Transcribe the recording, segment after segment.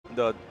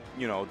the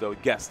the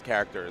guest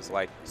characters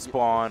like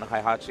Spawn,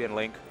 Heihachi, and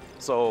Link.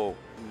 So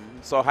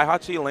so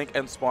Heihachi, Link,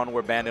 and Spawn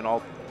were banned in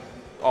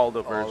all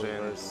the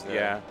versions.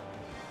 Yeah.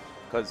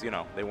 Because,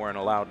 they weren't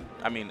allowed.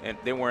 I mean, and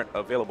they weren't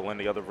available in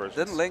the other versions.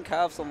 Didn't Link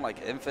have some, like,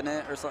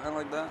 infinite or something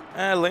like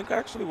that? Link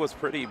actually was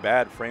pretty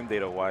bad frame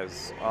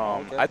data-wise.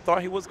 Okay. I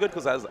thought he was good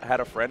because I had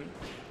a friend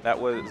that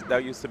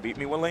used to beat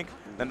me with Link.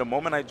 Then the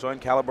moment I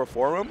joined Caliber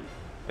Forum,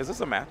 is this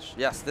a match?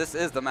 Yes, this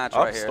is the match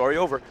right here. Story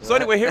over. So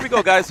anyway, here we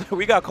go, guys.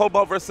 We got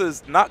Colbol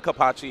versus not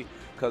Kapachi,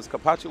 because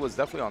Kapachi was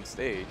definitely on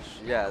stage.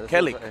 Yeah.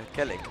 Kelik.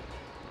 Kelik.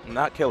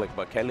 Not Kelik,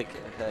 but Kelik.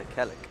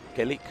 Kelik.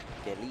 Kelik.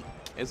 Kelik.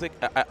 Is it?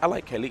 I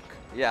like Kelik.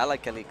 Yeah, I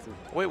like Kelik too.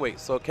 Wait.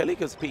 So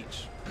Kelik is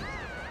Peach.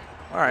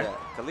 All right. Yeah,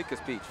 Kelik is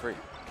Peach, free.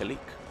 Kelik.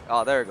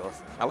 Oh, there it goes.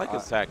 I like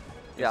his tag.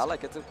 Yeah, I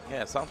like it too.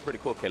 Yeah, it sounds pretty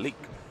cool, Kelik.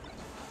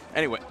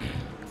 Anyway,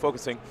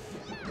 focusing.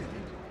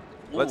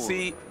 Let's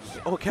see.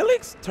 Oh,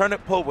 Kelik's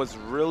turnip pull was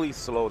really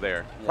slow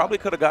there. Yeah. Probably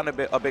could have gotten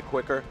a bit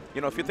quicker.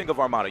 If you think of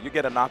Armada, you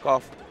get a knock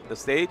off the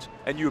stage,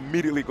 and you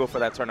immediately go for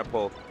that turnip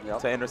pull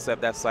to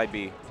intercept that side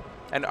B.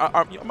 And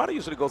Armada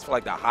usually goes for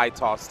like the high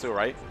toss too,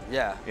 right?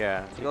 Yeah.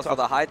 Yeah. He goes for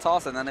the high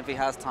toss, and then if he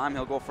has time,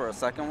 he'll go for a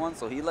second one.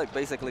 So he like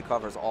basically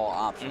covers all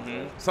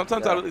options.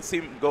 Sometimes I really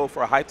see him go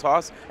for a high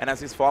toss, and as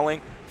he's falling,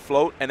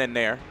 float and then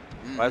nair.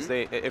 As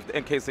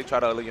in case they try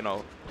to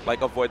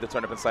like avoid the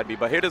turnip inside B.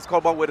 But here it is,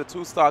 Colbol with a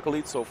 2-stock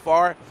lead so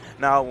far.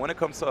 Now, when it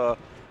comes to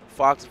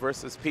Fox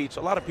versus Peach,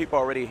 a lot of people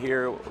already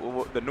hear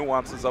the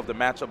nuances of the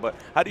matchup. But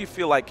how do you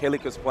feel like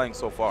Kelik is playing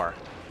so far?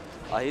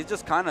 He's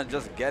just kind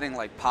of getting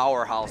like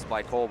powerhouse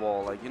by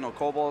Colbol. Like,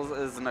 Colbol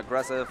is an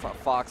aggressive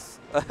Fox,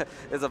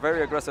 is a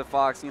very aggressive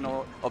Fox,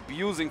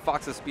 abusing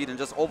Fox's speed and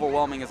just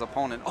overwhelming his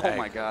opponent. Oh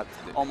my God,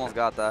 almost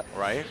got that.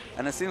 Right.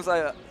 And it seems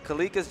like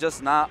Kelik is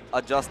just not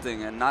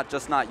adjusting and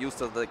not used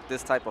to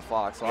this type of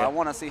Fox. So I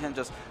want to see him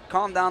just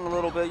calm down a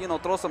little bit,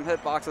 throw some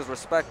hitboxes,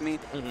 respect me,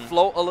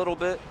 float a little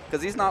bit,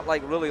 because he's not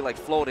like really like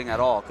floating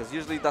at all, because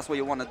usually that's what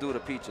you want to do to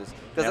Peaches.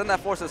 Because then that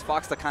forces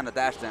Fox to kind of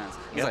dash dance.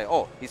 He's like,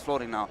 oh, he's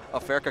floating now. A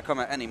fair could come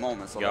at any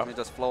moment, so let me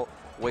just float,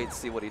 wait to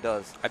see what he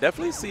does. I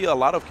definitely see a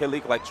lot of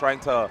Kelik like trying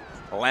to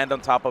land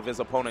on top of his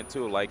opponent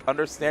too, like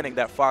understanding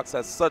that Fox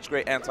has such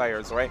great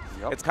anti-airs, right?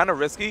 It's kind of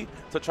risky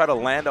to try to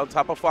land on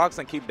top of Fox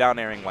and keep down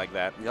airing like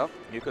that.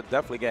 You could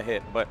definitely get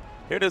hit, but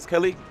here it is,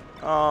 Kelik.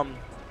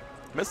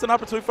 Missed an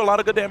opportunity for a lot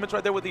of good damage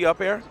right there with the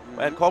up air.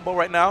 And Colbol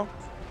right now,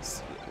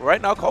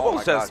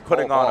 Colbol's just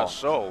putting on a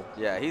show.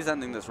 Yeah, he's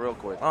ending this real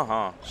quick.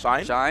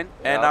 Shine.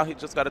 And now he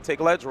just got to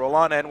take a ledge, roll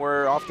on, and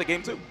we're off to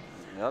game 2.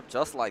 Yep,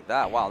 just like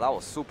that. Wow, that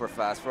was super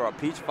fast. For a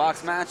Peach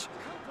Fox match,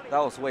 that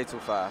was way too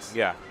fast.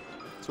 Yeah,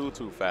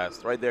 too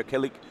fast. Right there,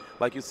 Kelik,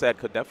 like you said,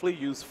 could definitely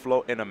use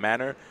float in a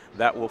manner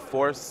that will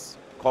force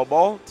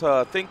Colbol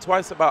to think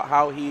twice about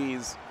how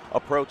he's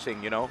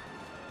approaching,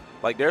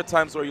 Like, there are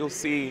times where you'll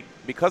see,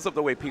 because of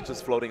the way Peach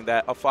is floating,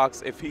 that a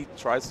Fox, if he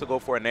tries to go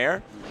for an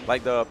air,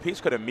 like, the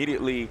Peach could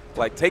immediately,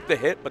 like, take the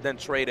hit, but then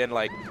trade and,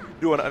 like,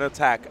 do an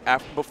attack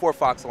before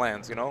Fox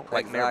lands,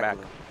 like nair back.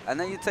 And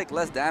then you take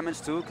less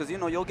damage, too, because,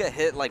 you'll get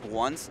hit, like,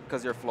 once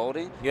because you're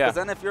floating. Yeah. Because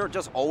then if you're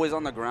just always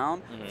on the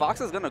ground, Fox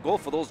is going to go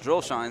for those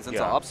drill shines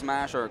into up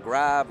smash or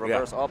grab,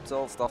 reverse up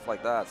tilt, stuff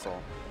like that. So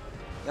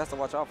you have to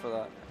watch out for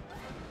that.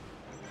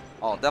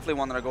 Oh, definitely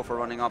wanted to go for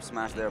running up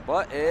smash there,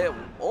 but it...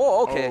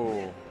 Oh, okay.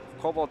 Oh.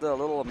 Colbol did a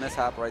little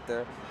mishap right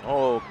there.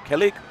 Oh,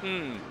 Kelik.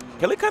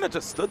 Kelik kind of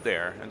just stood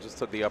there and just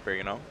took the up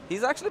air,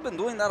 He's actually been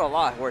doing that a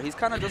lot, where he's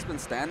kind of just been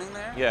standing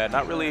there. Yeah,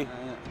 not really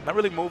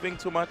moving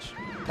too much.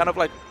 Kind of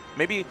like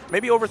maybe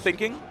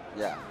overthinking.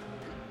 Yeah.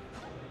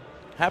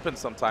 Happens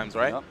sometimes,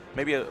 right? Yep.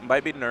 Maybe it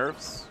might be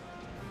nerves.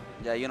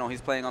 Yeah,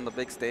 he's playing on the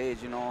big stage,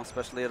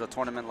 especially at a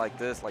tournament like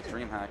this, like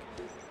Dreamhack.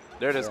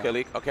 There it is,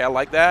 Kelik. Okay, I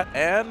like that.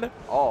 And that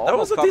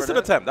was a decent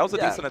attempt. That was a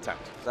decent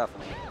attempt.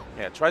 Definitely.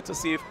 Yeah, tried to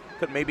see if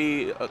could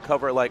maybe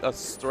cover like a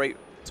straight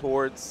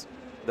towards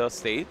the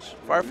stage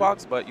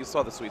Firefox, but you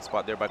saw the sweet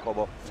spot there by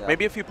Colbol. Yeah.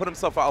 Maybe if he put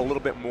himself out a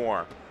little bit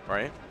more,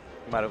 right?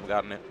 He might have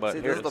gotten it. But see,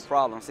 this is the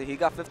problem. See, he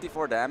got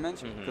 54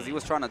 damage because he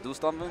was trying to do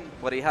something,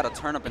 but he had a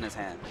turnip in his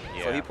hand.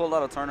 Yeah. So he pulled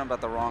out a turnip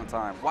at the wrong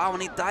time. Wow,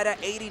 and he died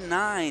at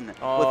 89.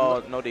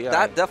 Oh, no DI.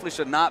 That definitely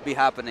should not be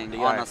happening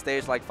on a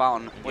stage like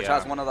Fountain, which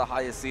has one of the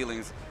highest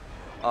ceilings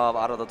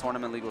out of the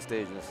tournament legal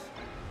stages.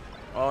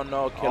 Oh,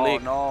 no,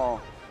 Kelik. Oh,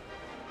 no.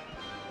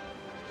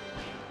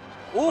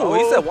 Ooh,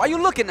 he said, why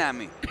you looking at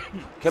me?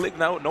 Kelik,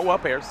 no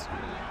up airs.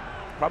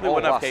 Probably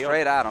went up KO.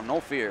 Straight at him, no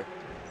fear.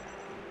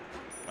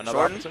 Another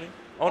opportunity?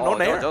 Oh, no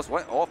nair. Just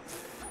went. Oh,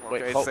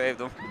 okay,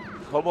 saved him.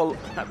 Colbol,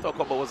 I thought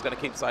Colbol was going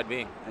to keep side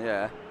B.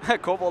 Yeah.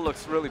 Colbol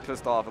looks really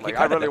pissed off. Like,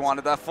 I really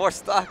wanted that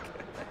 4-stock.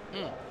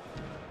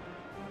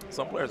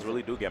 Some players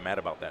really do get mad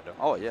about that, though.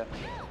 Oh, yeah.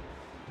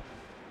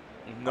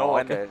 No,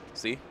 okay.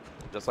 See?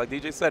 Just like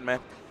DJ said, man.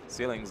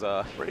 Ceiling's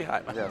pretty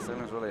high, man. Yeah,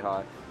 ceiling's really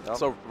high. Yep.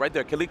 So right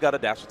there, Kelik got a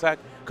dash attack.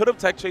 Could have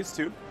tech chase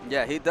too.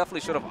 Yeah, he definitely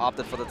should have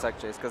opted for the tech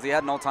chase because he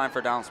had no time for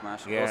down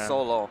smash. Yeah. It was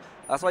so low.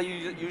 That's why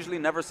you usually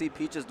never see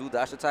Peaches do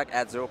dash attack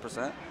at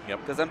 0%. Yep.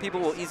 Because then people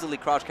will easily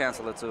crouch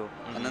cancel it too.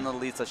 And then it'll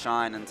lead to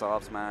shine and to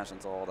up smash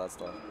and to all that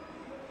stuff.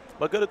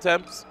 But good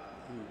attempts.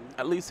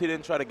 At least he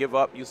didn't try to give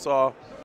up. You saw